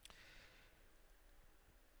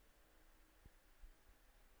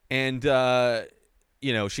 And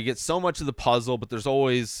she gets so much of the puzzle, but there's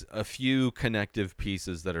always a few connective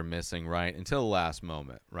pieces that are missing, right? Until the last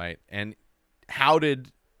moment, right? And how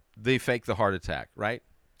did they fake the heart attack, right?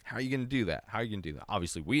 How are you going to do that?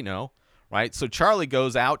 Obviously, we know, right? So Charlie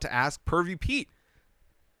goes out to ask Pervy Pete.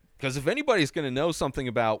 Because if anybody's going to know something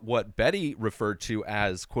about what Betty referred to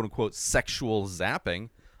as, quote-unquote, sexual zapping,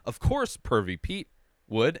 of course Pervy Pete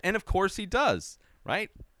would, and of course he does,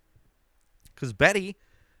 right? Because Betty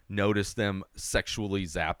noticed them sexually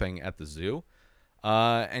zapping at the zoo,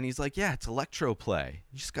 and he's like, yeah, it's electroplay.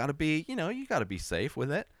 You just got to be, you got to be safe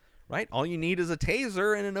with it, right? All you need is a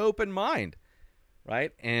taser and an open mind,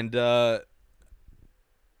 right? And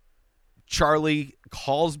Charlie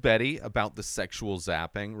calls Betty about the sexual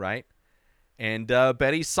zapping, right? And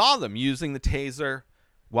Betty saw them using the taser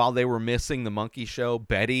while they were missing the monkey show.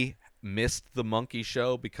 Betty missed the monkey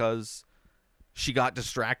show because she got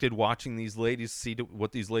distracted watching these ladies see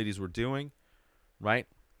what these ladies were doing, right?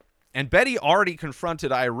 And Betty already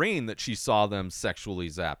confronted Irene that she saw them sexually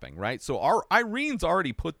zapping, right? So Irene's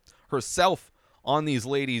already put herself on these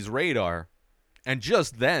ladies' radar, and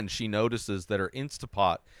just then she notices that her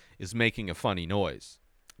Instapot is making a funny noise,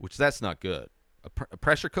 which that's not good. A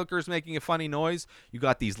pressure cooker is making a funny noise. You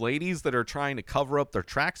got these ladies that are trying to cover up their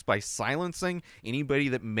tracks by silencing anybody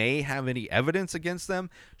that may have any evidence against them.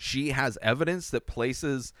 She has evidence that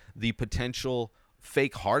places the potential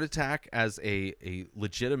fake heart attack as a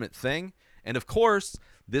legitimate thing. And of course,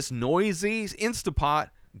 this noisy Instapot,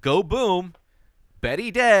 go boom, Betty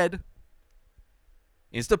dead.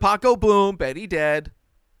 Instapot go boom, Betty dead.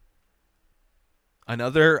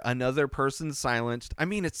 Another person silenced. I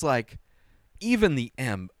mean, it's like even the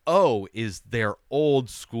MO is their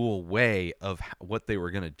old school way of what they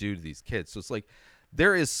were going to do to these kids. So it's like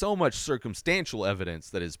there is so much circumstantial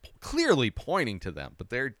evidence that is clearly pointing to them, but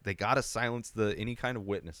they got to silence any kind of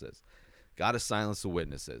witnesses. Got to silence the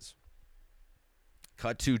witnesses.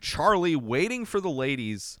 Cut to Charlie waiting for the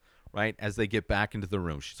ladies, right, as they get back into the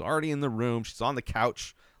room. She's already in the room. She's on the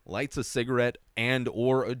couch, lights a cigarette and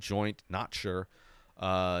or a joint, not sure.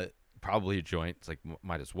 Probably a joint. It's like,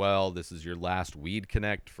 might as well. This is your last weed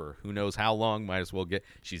connect for who knows how long. Might as well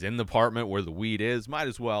she's in the apartment where the weed is. Might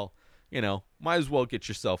as well get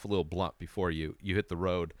yourself a little blunt before you hit the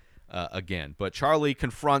road again. But Charlie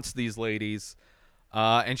confronts these ladies,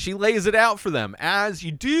 and she lays it out for them, as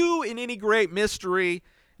you do in any great mystery,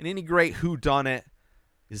 in any great whodunit,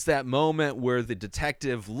 is that moment where the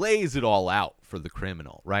detective lays it all out for the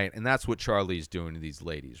criminal, right? And that's what Charlie's doing to these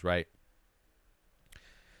ladies, right?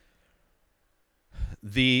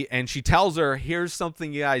 And she tells her, here's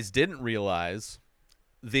something you guys didn't realize.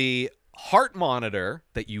 The heart monitor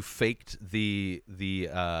that you faked the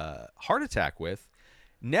heart attack with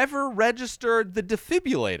never registered the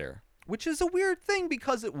defibrillator, which is a weird thing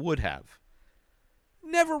because it would have.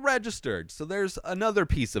 Never registered. So there's another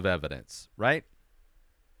piece of evidence, right?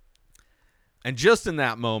 And just in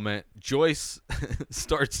that moment, Joyce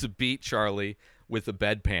starts to beat Charlie with a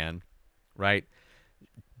bedpan, right?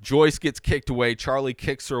 Joyce gets kicked away. Charlie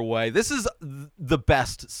kicks her away. This is the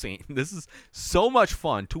best scene. This is so much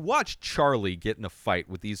fun. To watch Charlie get in a fight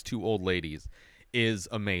with these two old ladies is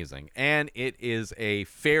amazing. And it is a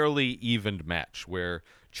fairly evened match where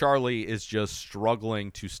Charlie is just struggling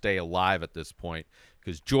to stay alive at this point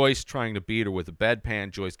because Joyce trying to beat her with a bedpan.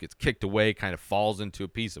 Joyce gets kicked away, kind of falls into a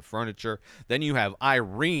piece of furniture. Then you have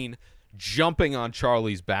Irene jumping on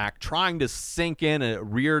Charlie's back, trying to sink in a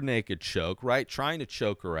rear naked choke, right? Trying to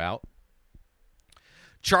choke her out.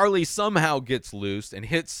 Charlie somehow gets loose and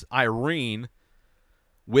hits Irene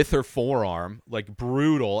with her forearm, like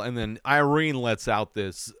brutal, and then Irene lets out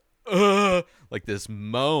this like this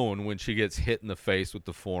moan when she gets hit in the face with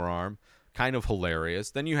the forearm. Kind of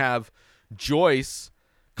hilarious. Then you have Joyce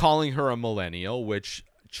calling her a millennial, which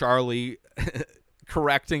Charlie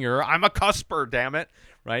correcting her, I'm a cusper, damn it,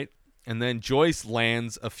 right? And then Joyce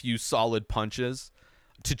lands a few solid punches.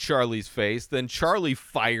 to Charlie's face. Then Charlie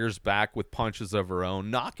fires back with punches of her own,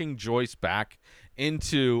 knocking Joyce back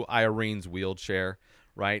into Irene's wheelchair,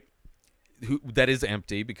 right? That is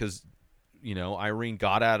empty because, Irene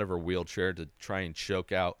got out of her wheelchair to try and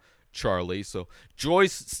choke out Charlie. So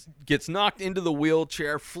Joyce gets knocked into the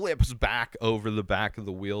wheelchair, flips back over the back of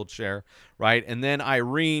the wheelchair, right? And then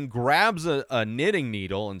Irene grabs a knitting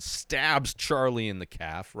needle and stabs Charlie in the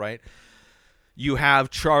calf, right? You have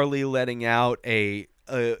Charlie letting out a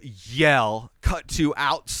yell, cut to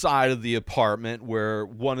outside of the apartment where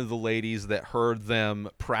one of the ladies that heard them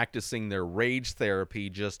practicing their rage therapy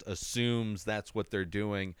just assumes that's what they're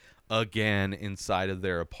doing again inside of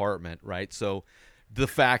their apartment, right? So the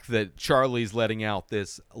fact that Charlie's letting out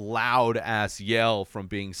this loud-ass yell from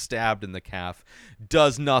being stabbed in the calf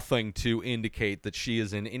does nothing to indicate that she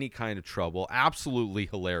is in any kind of trouble. Absolutely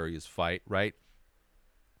hilarious fight, right?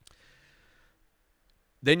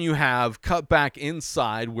 Then you have cut back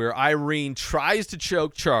inside where Irene tries to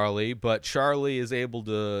choke Charlie, but Charlie is able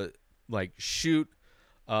to shoot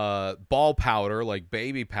ball powder, like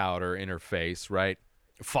baby powder, in her face, right?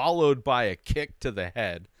 Followed by a kick to the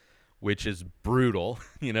head, which is brutal.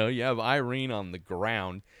 You have Irene on the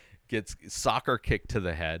ground, gets soccer kick to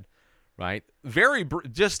the head, right?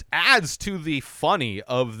 Just adds to the funny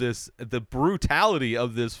of this, the brutality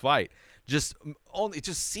of this fight. Just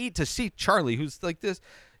see Charlie, who's like this,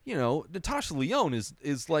 Natasha Lyonne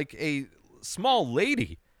is like a small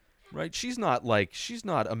lady, right? She's not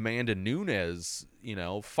Amanda Nunes,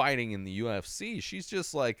 fighting in the UFC. She's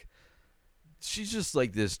just like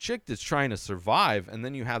this chick that's trying to survive. And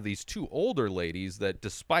then you have these two older ladies that,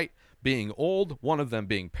 despite being old, one of them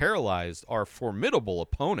being paralyzed, are formidable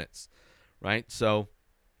opponents, right? So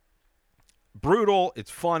brutal.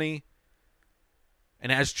 It's funny.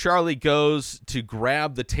 And as Charlie goes to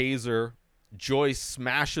grab the taser, Joyce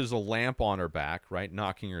smashes a lamp on her back, right,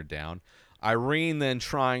 knocking her down. Irene then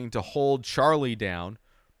trying to hold Charlie down,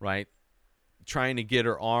 right, trying to get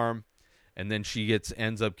her arm, and then she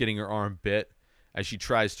ends up getting her arm bit as she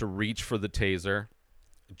tries to reach for the taser.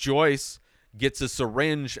 Joyce gets a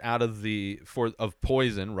syringe out of of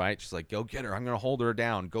poison, right? She's like, "Go get her. I'm gonna hold her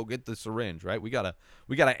down. Go get the syringe, right? We gotta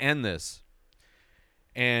end this."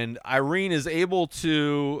 And Irene is able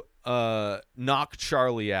to knock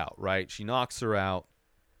Charlie out, right? She knocks her out.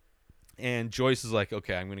 And Joyce is like,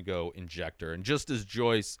 okay, I'm going to go inject her. And just as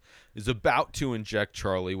Joyce is about to inject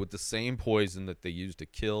Charlie with the same poison that they used to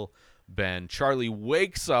kill Ben, Charlie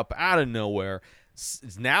wakes up out of nowhere,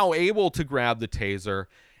 is now able to grab the taser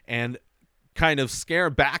and kind of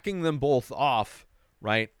backing them both off,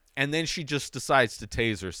 right? And then she just decides to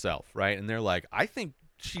tase herself, right? And they're like, I think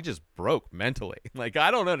she just broke mentally. I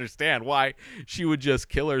don't understand why she would just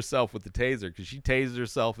kill herself with the taser, because she tased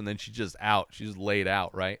herself and then she's just out. She's laid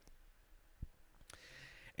out, right?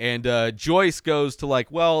 And Joyce goes to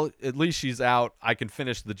well, at least she's out. I can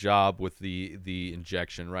finish the job with the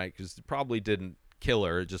injection, right? Because it probably didn't kill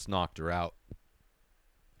her. It just knocked her out.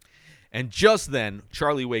 And just then,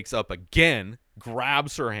 Charlie wakes up again,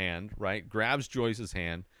 grabs her hand, right? Grabs Joyce's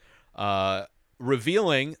hand,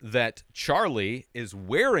 revealing that Charlie is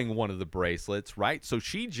wearing one of the bracelets, right? So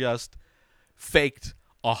she just faked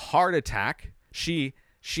a heart attack. She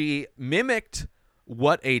mimicked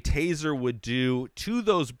what a taser would do to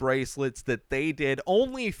those bracelets that they did,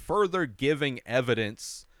 only further giving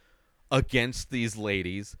evidence against these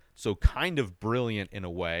ladies. So kind of brilliant in a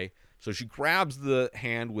way. So she grabs the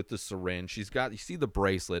hand with the syringe. You see the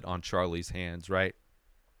bracelet on Charlie's hands, right?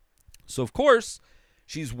 So of course,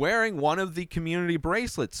 she's wearing one of the community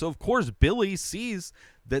bracelets. So, of course, Billy sees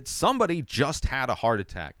that somebody just had a heart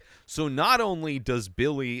attack. So not only does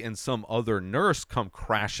Billy and some other nurse come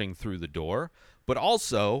crashing through the door, but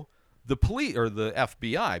also the police or the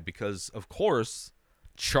FBI, because, of course,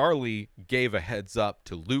 Charlie gave a heads up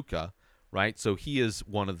to Luca, right? So he is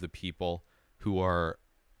one of the people who are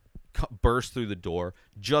burst through the door.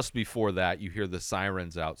 Just before that, you hear the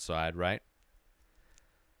sirens outside, right?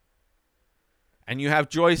 And you have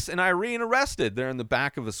Joyce and Irene arrested. They're in the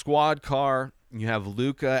back of a squad car. You have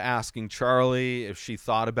Luca asking Charlie if she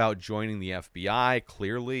thought about joining the FBI.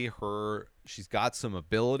 Clearly, she's got some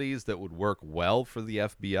abilities that would work well for the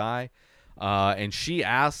FBI. And she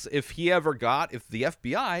asks if the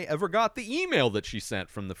FBI ever got the email that she sent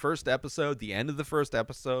from the first episode, the end of the first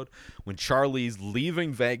episode, when Charlie's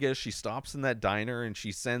leaving Vegas. She stops in that diner and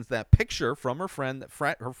she sends that picture from her friend that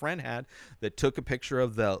her friend had, that took a picture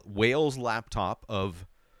of the Wales laptop of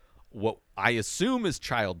what I assume is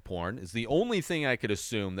child porn. Is the only thing I could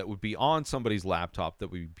assume that would be on somebody's laptop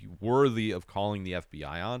that would be worthy of calling the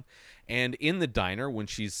FBI on. And in the diner, when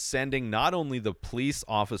she's sending not only the police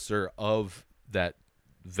officer of that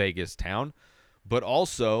Vegas town, but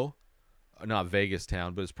also not Vegas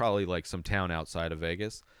town, but it's probably like some town outside of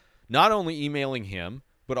Vegas. Not only emailing him,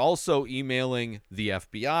 but also emailing the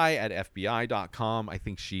FBI at FBI.com. I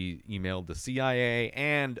think she emailed the CIA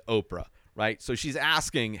and Oprah, right? So she's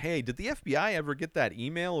asking, hey, did the FBI ever get that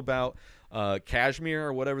email about Kashmir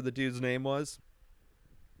or whatever the dude's name was?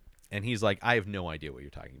 And he's like, I have no idea what you're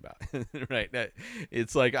talking about. Right?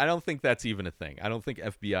 It's like, I don't think that's even a thing. I don't think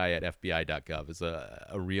FBI at FBI.gov is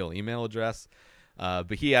a real email address.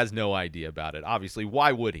 But he has no idea about it. Obviously,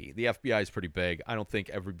 why would he? The FBI is pretty big. I don't think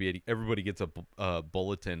everybody gets a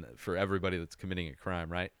bulletin for everybody that's committing a crime,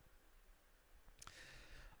 right?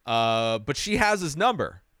 But she has his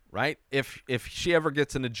number, right? If she ever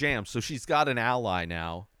gets in a jam. So she's got an ally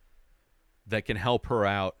now that can help her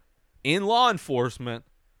out in law enforcement.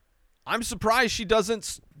 I'm surprised she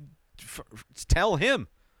doesn't tell him.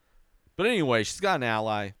 But anyway, she's got an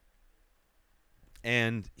ally.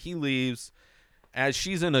 And he leaves. As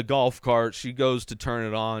she's in a golf cart, she goes to turn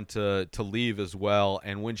it on to leave as well.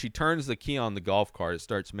 And when she turns the key on the golf cart, it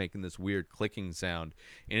starts making this weird clicking sound.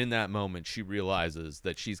 And in that moment, she realizes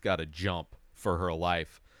that she's got to jump for her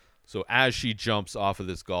life. So as she jumps off of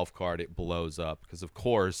this golf cart, it blows up. Because, of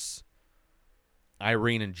course,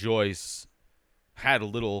 Irene and Joyce had a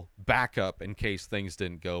little backup in case things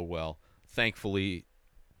didn't go well. Thankfully,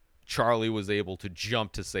 Charlie was able to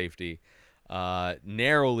jump to safety,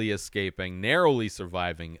 narrowly escaping, narrowly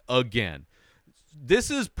surviving again.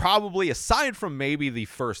 This is probably, aside from maybe the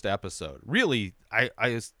first episode, really,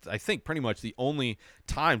 I think pretty much the only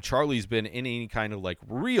time Charlie's been in any kind of like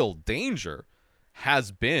real danger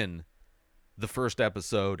has been the first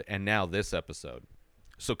episode and now this episode.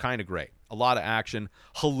 So kind of great. A lot of action.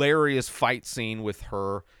 Hilarious fight scene with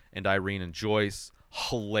her and Irene and Joyce.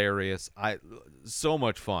 Hilarious. So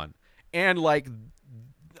much fun. And like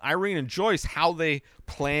Irene and Joyce, how they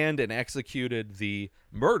planned and executed the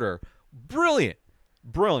murder. Brilliant.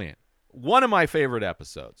 Brilliant. One of my favorite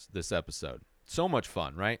episodes, this episode. So much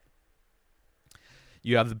fun, right?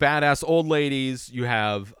 You have the badass old ladies. You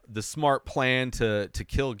have the smart plan to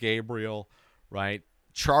kill Gabriel, right?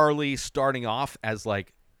 Charlie starting off as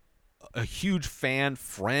like a huge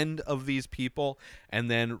friend of these people,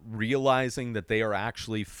 and then realizing that they are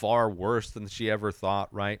actually far worse than she ever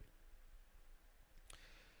thought, right?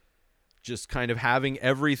 Just kind of having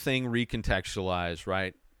everything recontextualized,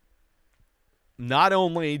 right? Not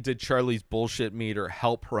only did Charlie's bullshit meter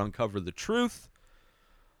help her uncover the truth,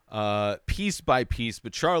 piece by piece,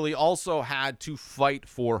 but Charlie also had to fight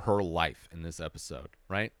for her life in this episode,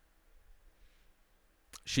 right?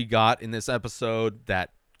 She got in this episode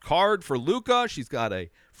that card for Luca. She's got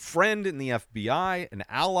a friend in the FBI, an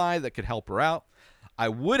ally that could help her out. I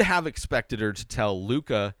would have expected her to tell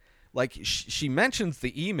Luca, like she mentions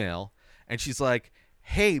the email, and she's like,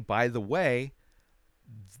 hey, by the way,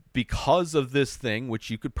 because of this thing,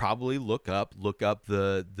 which you could probably look up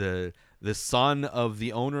the son of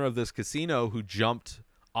the owner of this casino who jumped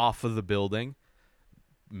off of the building.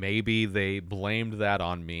 Maybe they blamed that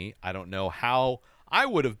on me. I don't know how I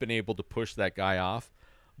would have been able to push that guy off.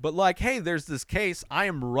 But like, hey, there's this case. I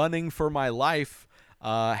am running for my life.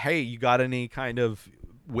 Hey, you got any kind of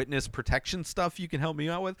witness protection stuff you can help me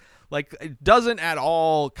out with? Like, it doesn't at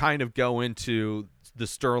all kind of go into the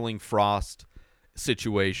Sterling Frost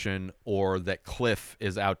situation or that Cliff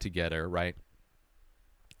is out to get her, right?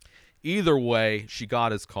 Either way, she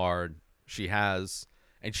got his card. She has,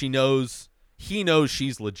 and he knows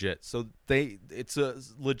she's legit. So it's a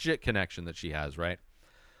legit connection that she has, right?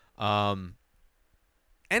 And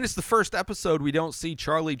it's the first episode we don't see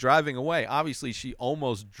Charlie driving away. Obviously, she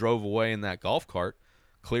almost drove away in that golf cart.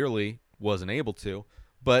 Clearly wasn't able to.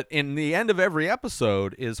 But in the end of every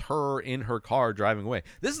episode is her in her car driving away.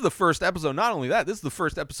 This is the first episode. Not only that, this is the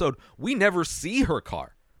first episode we never see her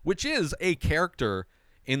car, which is a character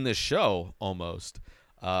in this show almost.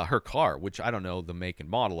 Her car, which I don't know the make and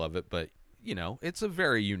model of it, but, you know, it's a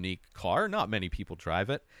very unique car. Not many people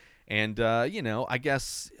drive it. And, you know, I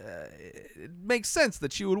guess it makes sense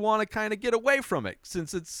that she would want to kind of get away from it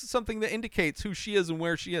since it's something that indicates who she is and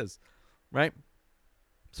where she is, right?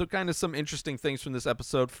 So kind of some interesting things from this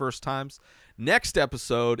episode, first times. Next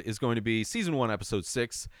episode is going to be Season 1, Episode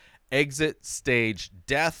 6, Exit Stage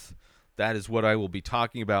Death. That is what I will be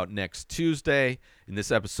talking about next Tuesday. In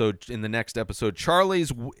the next episode, Charlie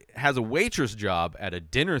has a waitress job at a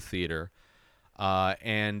dinner theater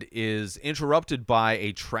and is interrupted by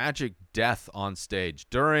a tragic death on stage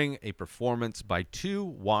during a performance by two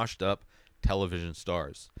washed-up television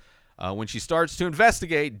stars. When she starts to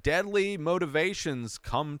investigate, deadly motivations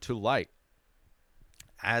come to light,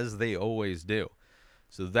 as they always do.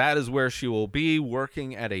 So that is where she will be,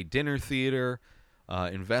 working at a dinner theater,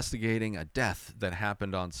 investigating a death that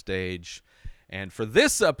happened on stage. And for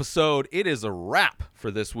this episode, it is a wrap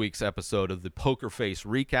for this week's episode of the Poker Face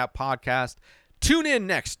Recap Podcast. Tune in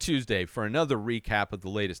next Tuesday for another recap of the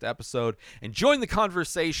latest episode, and join the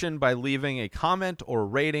conversation by leaving a comment or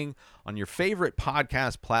rating on your favorite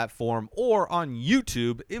podcast platform or on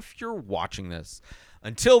YouTube if you're watching this.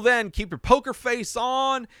 Until then, keep your poker face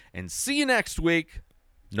on, and see you next week.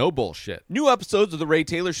 No bullshit. New episodes of The Ray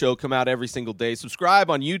Taylor Show come out every single day. Subscribe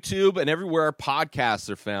on YouTube and everywhere our podcasts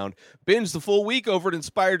are found. Binge the full week over at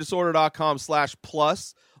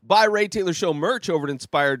inspireddisorder.com/plus. Buy Ray Taylor Show merch over at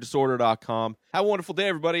inspireddisorder.com. Have a wonderful day,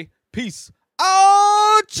 everybody. Peace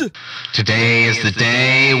out! Today is the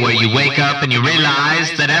day where you wake up and you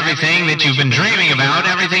realize that everything that you've been dreaming about,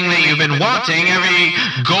 everything that you've been wanting, every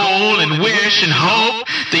goal and wish and hope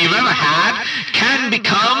that you've ever had can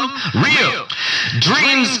become real.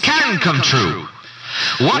 Dreams can come true.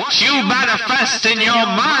 What you manifest in your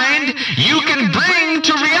mind, you can bring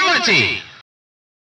to reality.